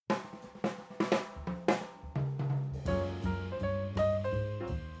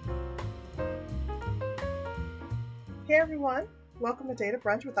Hey everyone, welcome to Data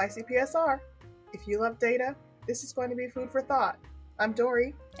Brunch with ICPSR. If you love data, this is going to be food for thought. I'm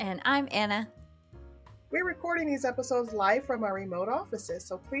Dory. And I'm Anna. We're recording these episodes live from our remote offices,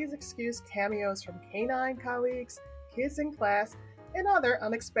 so please excuse cameos from canine colleagues, kids in class, and other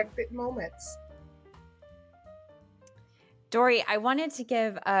unexpected moments. Dory, I wanted to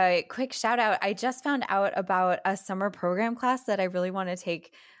give a quick shout out. I just found out about a summer program class that I really want to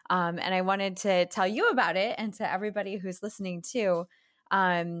take, and I wanted to tell you about it and to everybody who's listening too.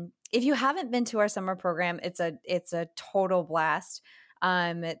 If you haven't been to our summer program, it's a total blast.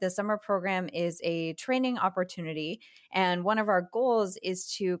 The summer program is a training opportunity, and one of our goals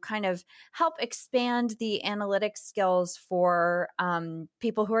is to kind of help expand the analytics skills for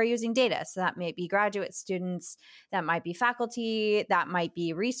people who are using data. So that may be graduate students, that might be faculty, that might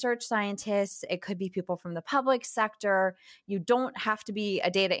be research scientists, it could be people from the public sector. You don't have to be a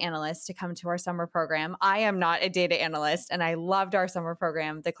data analyst to come to our summer program. I am not a data analyst, and I loved our summer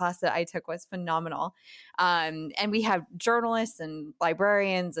program. The class that I took was phenomenal. And we have journalists and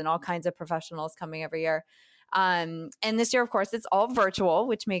librarians and all kinds of professionals coming every year. And this year, of course, it's all virtual,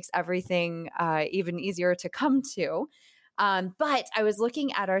 which makes everything even easier to come to. But I was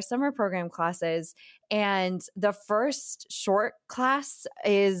looking at our summer program classes, and the first short class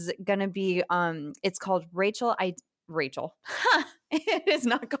is going to be, it's called Rachel. It is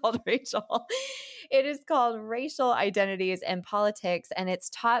not called Rachel. It is called Racial Identities and Politics, and it's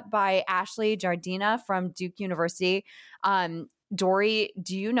taught by Ashley Jardina from Duke University. Dory,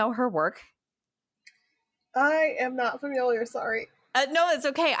 do you know her work? I am not familiar, sorry. No, it's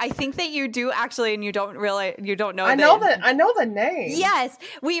okay. I think that you do actually, and you don't know. I know the name. Yes,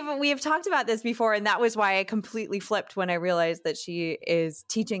 we've talked about this before, and that was why I completely flipped when I realized that she is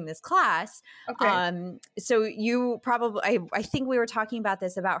teaching this class. Okay. So you probably, I think we were talking about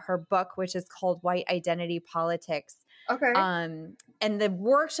this about her book, which is called White Identity Politics. Okay. And the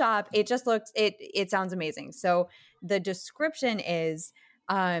workshop, it sounds amazing. So the description is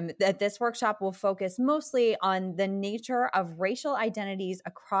that this workshop will focus mostly on the nature of racial identities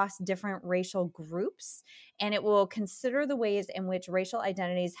across different racial groups, and it will consider the ways in which racial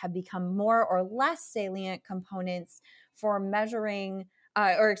identities have become more or less salient components for measuring,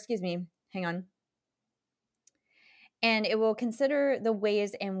 And it will consider the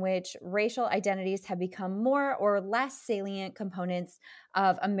ways in which racial identities have become more or less salient components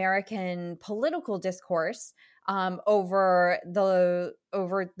of American political discourse over the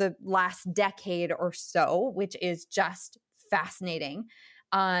last decade or so, which is just fascinating.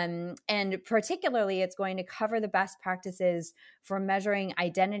 And particularly, it's going to cover the best practices for measuring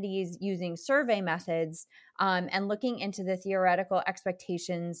identities using survey methods and looking into the theoretical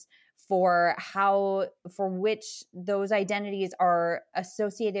expectations for which those identities are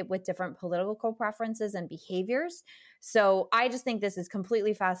associated with different political preferences and behaviors. So I just think this is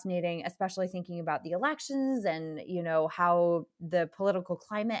completely fascinating, especially thinking about the elections and, how the political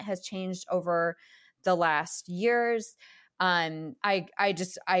climate has changed over the last years. I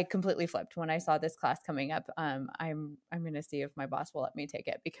completely flipped when I saw this class coming up. I'm going to see if my boss will let me take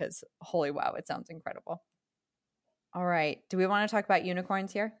it because holy wow, it sounds incredible. All right. Do we want to talk about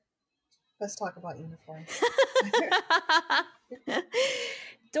unicorns here? Let's talk about unicorns.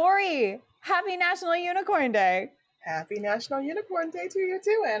 Dory, happy National Unicorn Day. Happy National Unicorn Day to you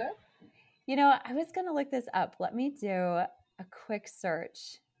too, Anna. I was going to look this up. Let me do a quick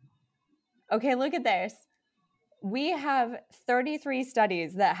search. Okay, look at this. We have 33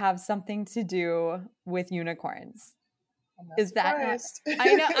 studies that have something to do with unicorns. Is that not?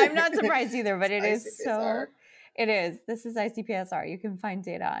 I know, I'm not surprised either, but it is so. It is. This is ICPSR. You can find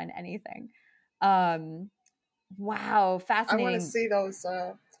data on anything. Wow, fascinating. I want to see those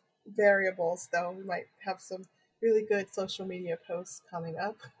variables, though. We might have some really good social media posts coming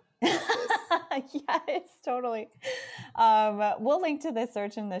up. Yes, totally. We'll link to this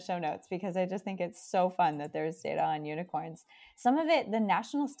search in the show notes because I just think it's so fun that there's data on unicorns. Some of it, the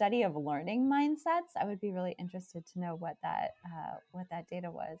National Study of Learning Mindsets, I would be really interested to know what that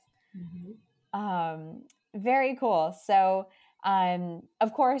data was. Mm-hmm. Very cool. So,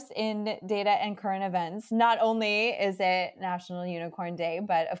 of course, in data and current events, not only is it National Unicorn Day,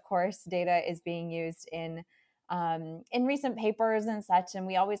 but of course, data is being used in recent papers and such. And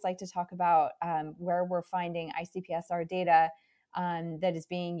we always like to talk about where we're finding ICPSR data that is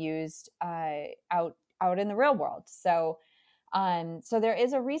being used out in the real world. So there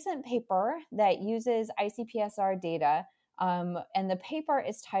is a recent paper that uses ICPSR data, and the paper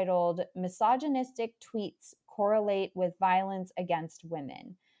is titled "Misogynistic Tweets Correlate with Violence Against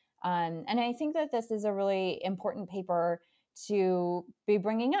Women." And I think that this is a really important paper to be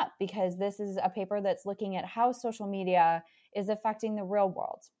bringing up, because this is a paper that's looking at how social media is affecting the real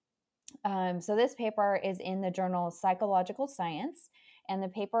world. So this paper is in the journal Psychological Science, and the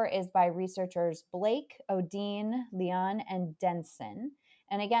paper is by researchers Blake, Odeen, Leon, and Denson.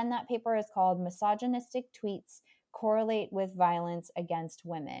 And again, that paper is called Misogynistic Tweets Correlate with Violence Against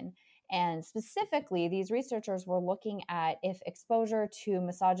Women. And specifically, these researchers were looking at if exposure to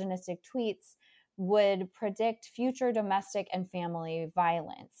misogynistic tweets would predict future domestic and family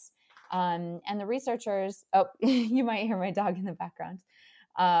violence. And the researchers, you might hear my dog in the background.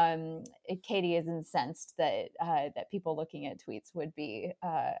 Katie is incensed that people looking at tweets would be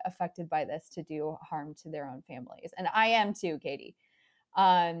affected by this to do harm to their own families. And I am too, Katie.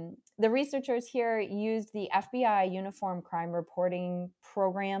 The researchers here used the FBI Uniform Crime Reporting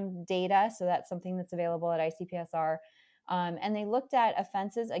Program data. So that's something that's available at ICPSR. And they looked at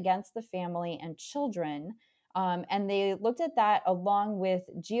offenses against the family and children. And they looked at that along with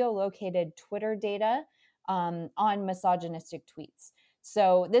geolocated Twitter data on misogynistic tweets.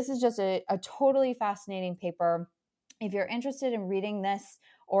 So this is just a totally fascinating paper. If you're interested in reading this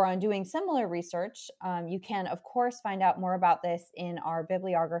or on doing similar research, you can, of course, find out more about this in our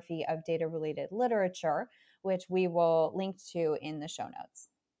bibliography of data-related literature, which we will link to in the show notes.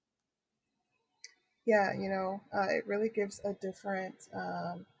 Yeah, it really gives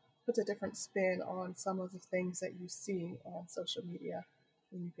puts a different spin on some of the things that you see on social media.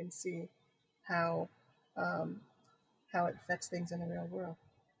 And you can see how it affects things in the real world,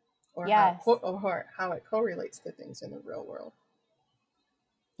 or yes. how it correlates to things in the real world.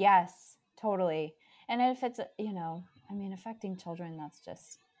 Yes, totally. And if it's, affecting children, that's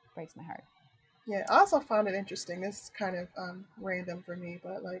just breaks my heart. Yeah, I also found it interesting. This is kind of random for me,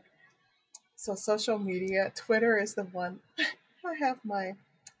 but so social media, Twitter is the one. I have my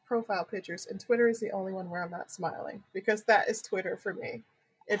profile pictures, and Twitter is the only one where I'm not smiling, because that is Twitter for me.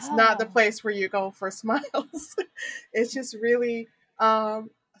 It's not the place where you go for smiles. It's just really,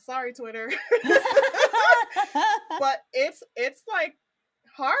 sorry, Twitter. But it's like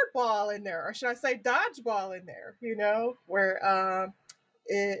hardball in there, or should I say dodgeball in there, where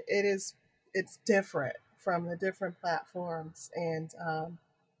it's different from the different platforms, and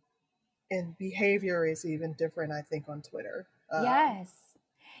behavior is even different, I think, on Twitter. Yes.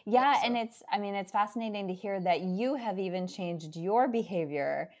 Yeah, so. And it's fascinating to hear that you have even changed your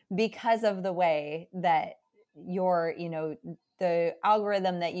behavior because of the way that your, the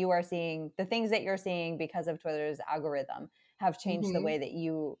algorithm that you are seeing, the things that you're seeing because of Twitter's algorithm have changed the way that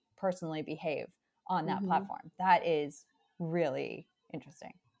you personally behave on that platform. That is really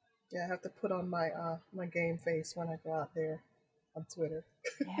interesting. Yeah, I have to put on my my game face when I go out there on Twitter.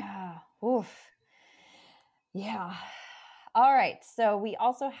 Yeah. Oof. Yeah. All right. So we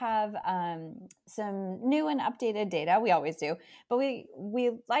also have some new and updated data. We always do, but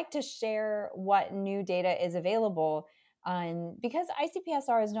we like to share what new data is available because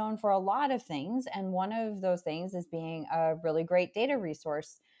ICPSR is known for a lot of things, and one of those things is being a really great data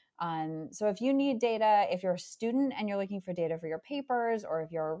resource. So if you need data, if you're a student and you're looking for data for your papers, or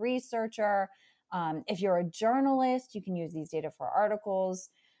if you're a researcher, if you're a journalist, you can use these data for articles.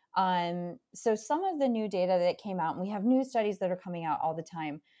 So some of the new data that came out, and we have new studies that are coming out all the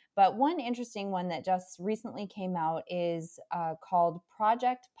time, but one interesting one that just recently came out is called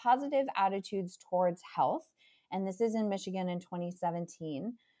Project Positive Attitudes Towards Health. And this is in Michigan in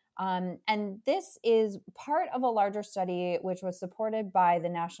 2017. And this is part of a larger study, which was supported by the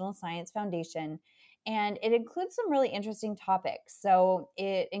National Science Foundation. And it includes some really interesting topics. So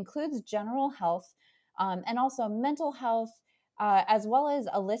it includes general health and also mental health, as well as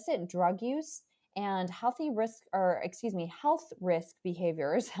illicit drug use and health risk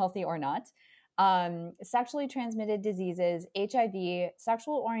behaviors, healthy or not, sexually transmitted diseases, HIV,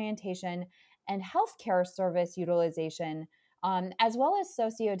 sexual orientation, and healthcare service utilization, as well as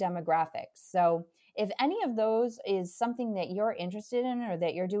sociodemographics. So if any of those is something that you're interested in or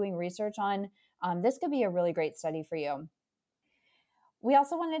that you're doing research on, this could be a really great study for you. We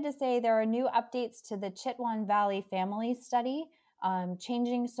also wanted to say there are new updates to the Chitwan Valley Family Study,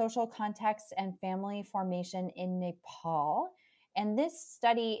 changing social contexts and family formation in Nepal. And this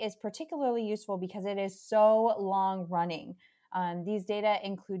study is particularly useful because it is so long running. These data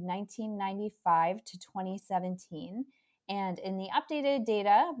include 1995 to 2017. And in the updated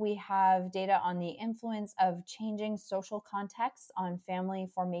data, we have data on the influence of changing social contexts on family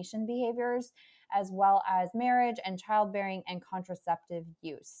formation behaviors, as well as marriage and childbearing and contraceptive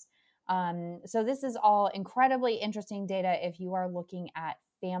use. So this is all incredibly interesting data if you are looking at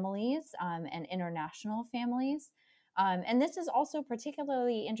families and international families. And this is also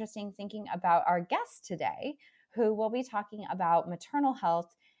particularly interesting thinking about our guest today, who will be talking about maternal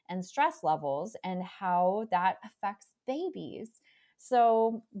health and stress levels and how that affects babies.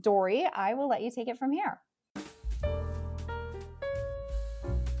 So, Dory, I will let you take it from here.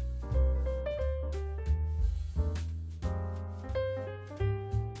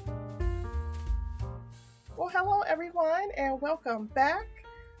 Well, hello everyone, and welcome back.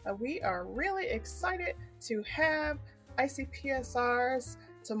 We are really excited to have ICPSR's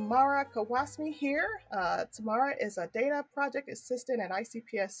Tamara Kawasmi here. Tamara is a data project assistant at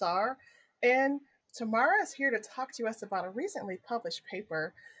ICPSR, and Tamara is here to talk to us about a recently published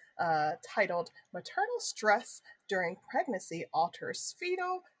paper titled Maternal Stress During Pregnancy Alters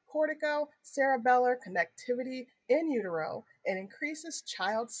Fetal Cortico-Cerebellar Connectivity in Utero and Increases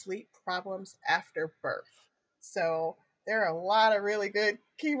Child Sleep Problems After Birth. So there are a lot of really good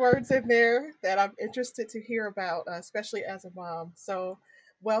keywords in there that I'm interested to hear about, especially as a mom. So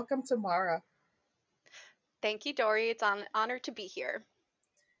welcome, Tamara. Thank you, Dory. It's an honor to be here.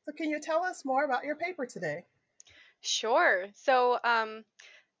 So can you tell us more about your paper today? Sure. So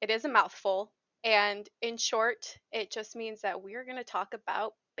it is a mouthful. And in short, it just means that we're going to talk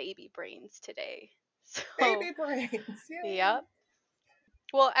about baby brains today. Baby brains. Yep.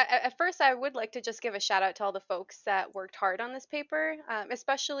 Well, at first, I would like to just give a shout out to all the folks that worked hard on this paper,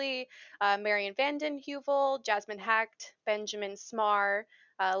 especially Marion Vanden Heuvel, Jasmine Hacht, Benjamin Smar,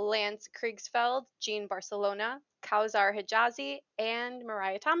 Lance Kriegsfeld, Jean Barcelona, Kausar Hijazi, and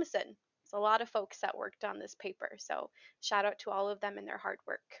Mariah Thomason. There's a lot of folks that worked on this paper, so shout out to all of them and their hard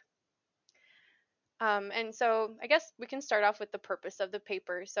work. And so I guess we can start off with the purpose of the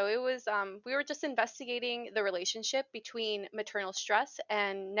paper. So it was, we were just investigating the relationship between maternal stress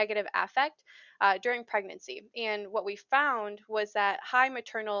and negative affect during pregnancy. And what we found was that high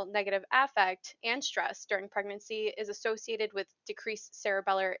maternal negative affect and stress during pregnancy is associated with decreased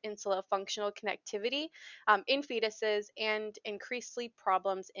cerebellar insula functional connectivity in fetuses and increased sleep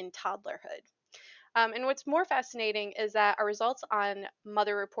problems in toddlerhood. And what's more fascinating is that our results on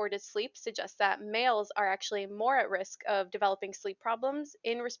mother reported sleep suggest that males are actually more at risk of developing sleep problems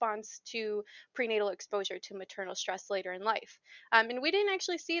in response to prenatal exposure to maternal stress later in life. And we didn't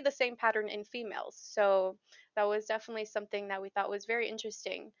actually see the same pattern in females. So that was definitely something that we thought was very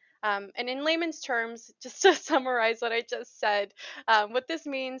interesting. And in layman's terms, just to summarize what I just said, what this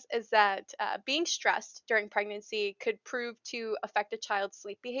means is that being stressed during pregnancy could prove to affect a child's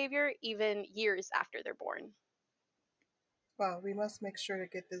sleep behavior even years after they're born. Well, we must make sure to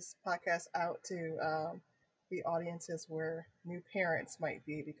get this podcast out to the audiences where new parents might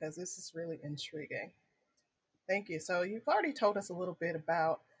be, because this is really intriguing. Thank you. So you've already told us a little bit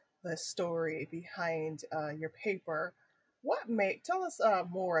about the story behind your paper. Tell us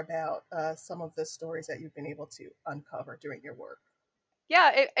more about some of the stories that you've been able to uncover during your work.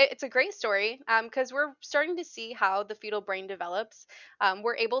 Yeah, it's a great story because we're starting to see how the fetal brain develops.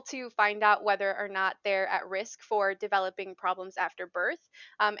 We're able to find out whether or not they're at risk for developing problems after birth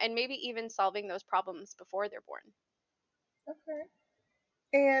and maybe even solving those problems before they're born. Okay.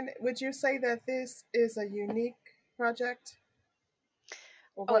 And would you say that this is a unique project?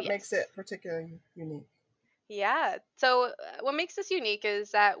 Or Oh, what makes yes. it particularly unique? Yeah. So, what makes this unique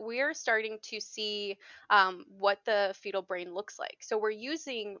is that we're starting to see what the fetal brain looks like. So, we're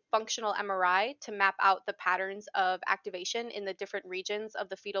using functional MRI to map out the patterns of activation in the different regions of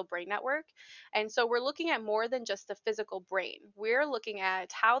the fetal brain network. And so, we're looking at more than just the physical brain. We're looking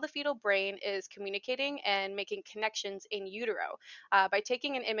at how the fetal brain is communicating and making connections in utero by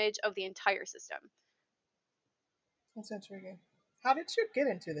taking an image of the entire system. That's intriguing. How did you get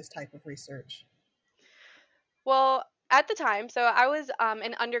into this type of research? Well, at the time, so I was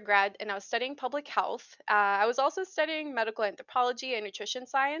an undergrad and I was studying public health. I was also studying medical anthropology and nutrition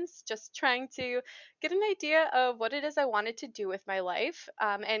science, just trying to get an idea of what it is I wanted to do with my life.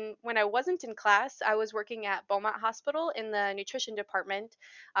 And when I wasn't in class, I was working at Beaumont Hospital in the nutrition department,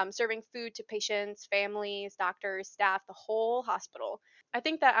 serving food to patients, families, doctors, staff, the whole hospital. I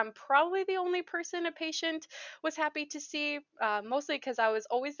think that I'm probably the only person a patient was happy to see, mostly because I was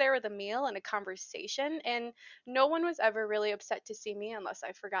always there with a meal and a conversation, and no one was ever really upset to see me unless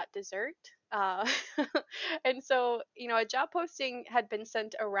I forgot dessert. And so, a job posting had been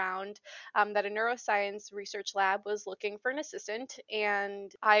sent around that a neuroscience research lab was looking for an assistant, and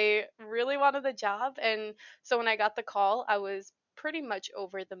I really wanted the job. And so when I got the call, I was pretty much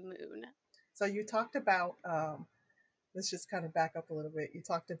over the moon. So you talked about, let's just kind of back up a little bit. You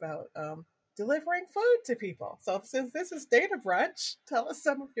talked about delivering food to people. So since this is Data Brunch, tell us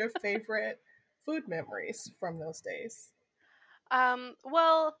some of your favorite food memories from those days.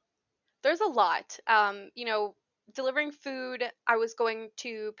 Well, there's a lot. delivering food. I was going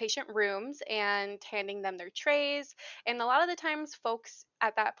to patient rooms and handing them their trays. And a lot of the times, folks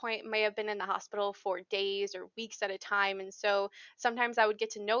at that point may have been in the hospital for days or weeks at a time. And so sometimes I would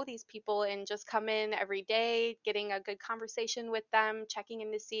get to know these people and just come in every day, getting a good conversation with them, checking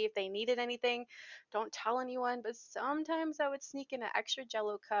in to see if they needed anything. Don't tell anyone, but sometimes I would sneak in an extra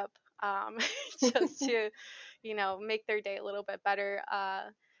Jello cup, just to, make their day a little bit better.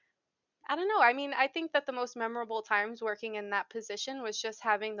 I don't know. I mean, I think that the most memorable times working in that position was just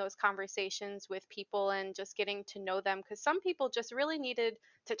having those conversations with people and just getting to know them, because some people just really needed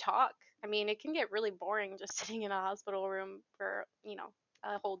to talk. I mean, it can get really boring just sitting in a hospital room for,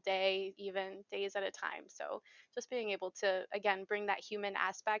 a whole day, even days at a time. So just being able to, again, bring that human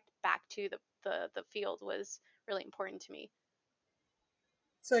aspect back to the field was really important to me.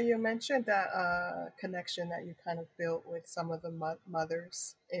 So you mentioned that connection that you kind of built with some of the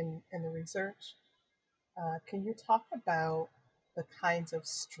mothers in the research. Can you talk about the kinds of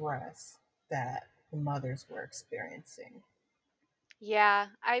stress that the mothers were experiencing? Yeah,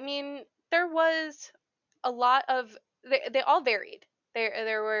 I mean, there was a lot of they all varied.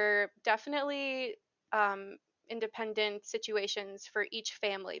 There were definitely um, independent situations for each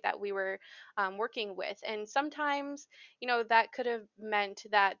family that we were working with, and sometimes that could have meant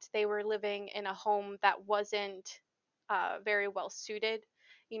that they were living in a home that wasn't very well suited.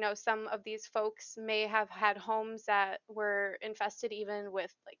 Some of these folks may have had homes that were infested even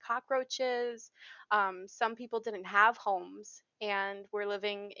with like cockroaches. Some people didn't have homes and were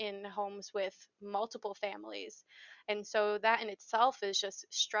living in homes with multiple families. And so that in itself is just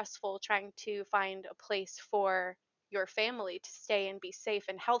stressful, trying to find a place for your family to stay and be safe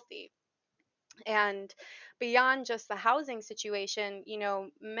and healthy. And beyond just the housing situation,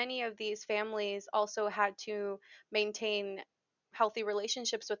 many of these families also had to maintain healthy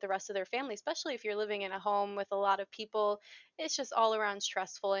relationships with the rest of their family, especially if you're living in a home with a lot of people. It's just all around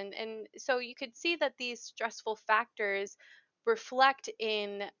stressful. And so you could see that these stressful factors reflect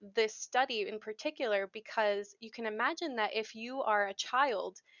in this study in particular, because you can imagine that if you are a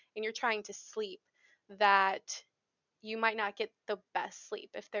child and you're trying to sleep, that you might not get the best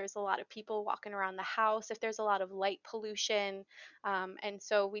sleep if there's a lot of people walking around the house, if there's a lot of light pollution. And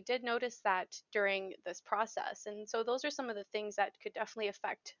so we did notice that during this process. And so those are some of the things that could definitely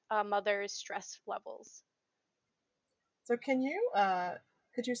affect a mother's stress levels. So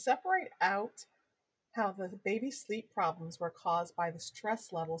could you separate out how the baby sleep problems were caused by the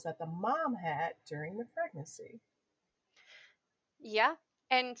stress levels that the mom had during the pregnancy? Yeah.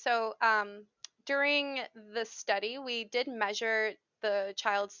 And so during the study, we did measure the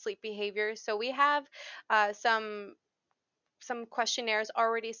child's sleep behavior. So we have some questionnaires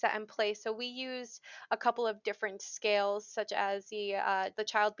already set in place. So we used a couple of different scales, such as the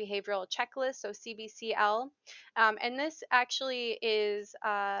Child Behavioral Checklist, so CBCL, and this actually is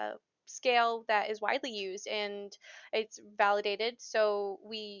a scale that is widely used and it's validated. So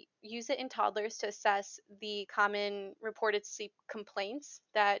we use it in toddlers to assess the common reported sleep complaints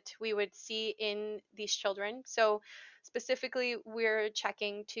that we would see in these children. So specifically, we're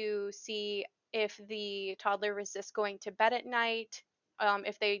checking to see if the toddler resists going to bed at night,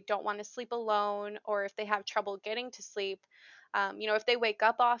 if they don't want to sleep alone, or if they have trouble getting to sleep. If they wake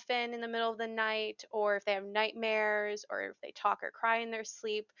up often in the middle of the night, or if they have nightmares, or if they talk or cry in their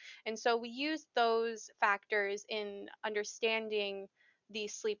sleep. And so we use those factors in understanding the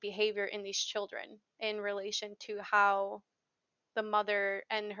sleep behavior in these children in relation to how the mother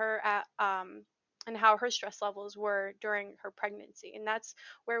and how her stress levels were during her pregnancy. And that's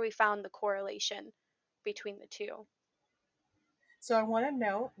where we found the correlation between the two. So I want to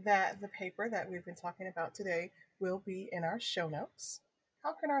note that the paper that we've been talking about today will be in our show notes.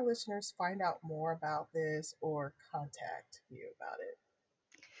 How can our listeners find out more about this or contact you about it?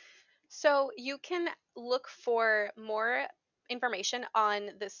 So you can look for more information on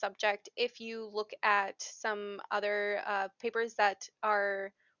this subject if you look at some other papers that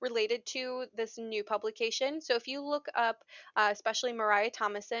are related to this new publication. So if you look up, especially Mariah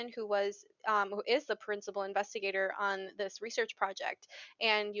Thomason, who is the principal investigator on this research project,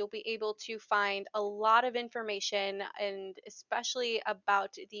 and you'll be able to find a lot of information, and especially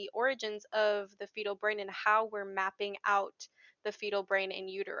about the origins of the fetal brain and how we're mapping out the fetal brain in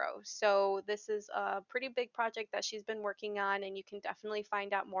utero. So this is a pretty big project that she's been working on, and you can definitely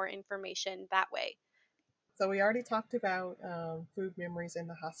find out more information that way. So we already talked about food memories in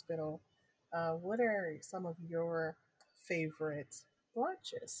the hospital. What are some of your favorite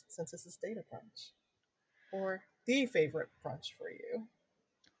brunches, since this is data brunch, or the favorite brunch for you?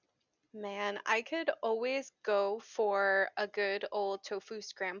 Man, I could always go for a good old tofu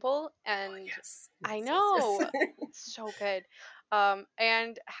scramble, Oh, and yes. I Yes, yes, know yes. it's so good.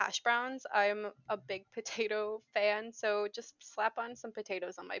 And hash browns, I'm a big potato fan, so just slap on some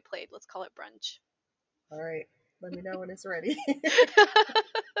potatoes on my plate. Let's call it brunch. All right. Let me know when it's ready.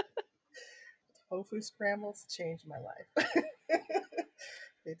 Tofu scrambles changed my life.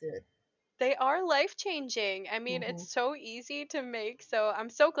 They did. They are life changing. I mean, Hmm. it's so easy to make, so I'm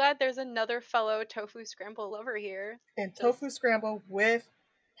so glad there's another fellow tofu scramble lover here. And Just tofu scramble with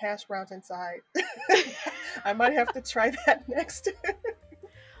hash browns inside. I might have to try that next.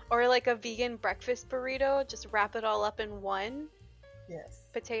 or like a vegan breakfast burrito, just wrap it all up in one. Yes.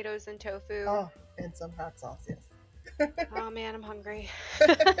 Potatoes and tofu. Oh, and some hot sauce, yes. Oh man, I'm hungry.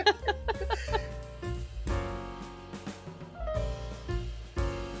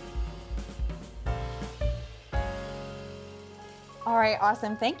 All right,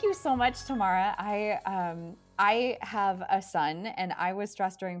 awesome. Thank you so much, Tamara. I have a son, and I was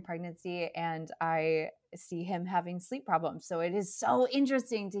stressed during pregnancy, and I see him having sleep problems. So it is so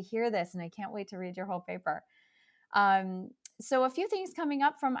interesting to hear this, and I can't wait to read your whole paper. Um, so a few things coming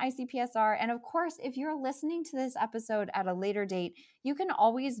up from ICPSR, and of course, if you're listening to this episode at a later date, you can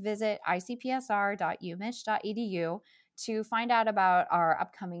always visit icpsr.umich.edu to find out about our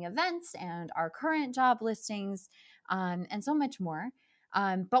upcoming events and our current job listings, and so much more.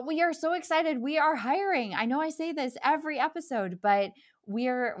 But we are so excited. We are hiring. I know I say this every episode, but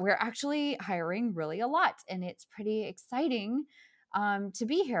we're actually hiring really a lot, and it's pretty exciting to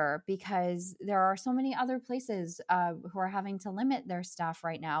be here because there are so many other places who are having to limit their staff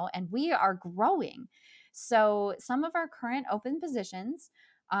right now, and we are growing. So some of our current open positions,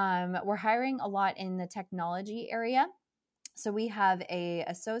 we're hiring a lot in the technology area. So we have a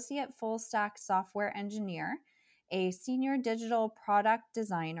associate full stack software engineer, a senior digital product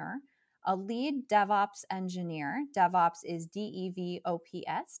designer, a lead DevOps engineer. DevOps is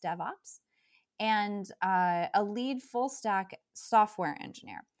DEVOPS, DevOps, and a lead full stack software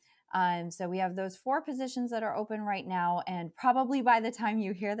engineer. So we have those 4 positions that are open right now, and probably by the time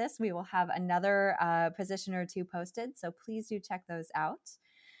you hear this, we will have another position or 2 posted. So please do check those out.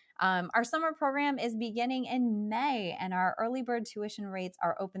 Our summer program is beginning in May, and our early bird tuition rates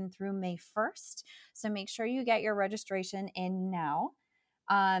are open through May 1st. So make sure you get your registration in now.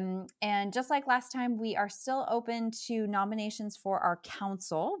 And just like last time, we are still open to nominations for our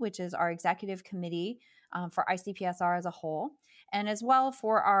council, which is our executive committee for ICPSR as a whole, and as well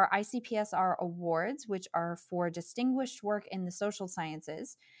for our ICPSR awards, which are for distinguished work in the social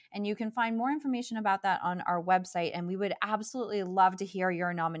sciences. And you can find more information about that on our website. And we would absolutely love to hear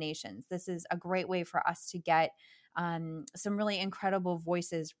your nominations. This is a great way for us to get some really incredible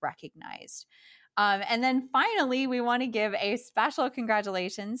voices recognized. And then finally, we want to give a special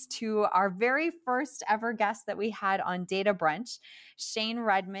congratulations to our very first ever guest that we had on Data Brunch. Shane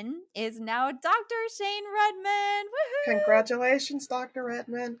Redman is now Dr. Shane Redman. Woohoo! Congratulations, Dr.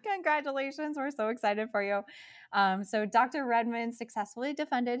 Redman. Congratulations. We're so excited for you. So Dr. Redman successfully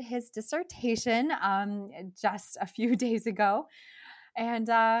defended his dissertation just a few days ago. And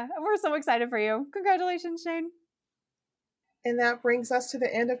we're so excited for you. Congratulations, Shane. And that brings us to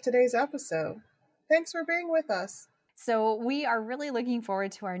the end of today's episode. Thanks for being with us. So we are really looking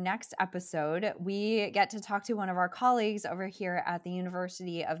forward to our next episode. We get to talk to one of our colleagues over here at the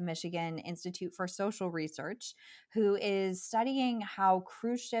University of Michigan Institute for Social Research, who is studying how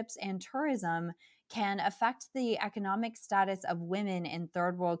cruise ships and tourism can affect the economic status of women in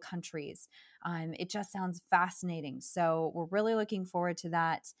third world countries. It just sounds fascinating. So we're really looking forward to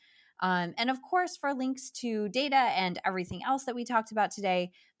that. And of course, for links to data and everything else that we talked about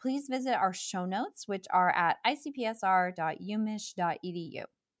today, please visit our show notes, which are at icpsr.umich.edu.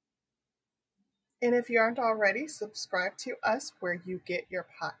 And if you aren't already, subscribe to us where you get your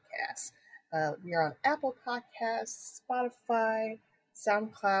podcasts. We are on Apple Podcasts, Spotify,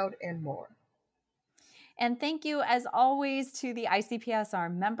 SoundCloud, and more. And thank you, as always, to the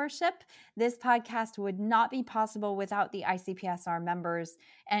ICPSR membership. This podcast would not be possible without the ICPSR members.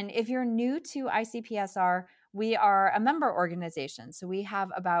 And if you're new to ICPSR, we are a member organization. So we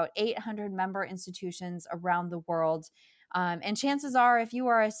have about 800 member institutions around the world. And chances are, if you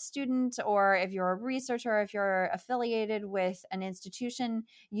are a student or if you're a researcher, if you're affiliated with an institution,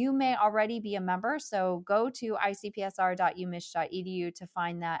 you may already be a member. So go to icpsr.umich.edu to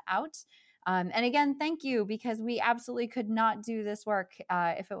find that out. And again, thank you, because we absolutely could not do this work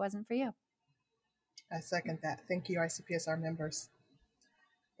if it wasn't for you. I second that. Thank you, ICPSR members.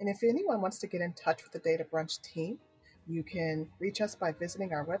 And if anyone wants to get in touch with the Data Brunch team, you can reach us by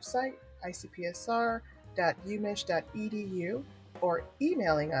visiting our website, icpsr.umich.edu, or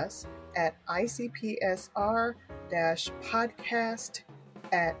emailing us at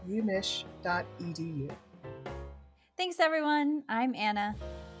icpsr-podcast@umich.edu. Thanks, everyone. I'm Anna.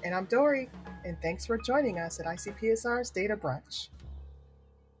 And I'm Dory, and thanks for joining us at ICPSR's Data Brunch.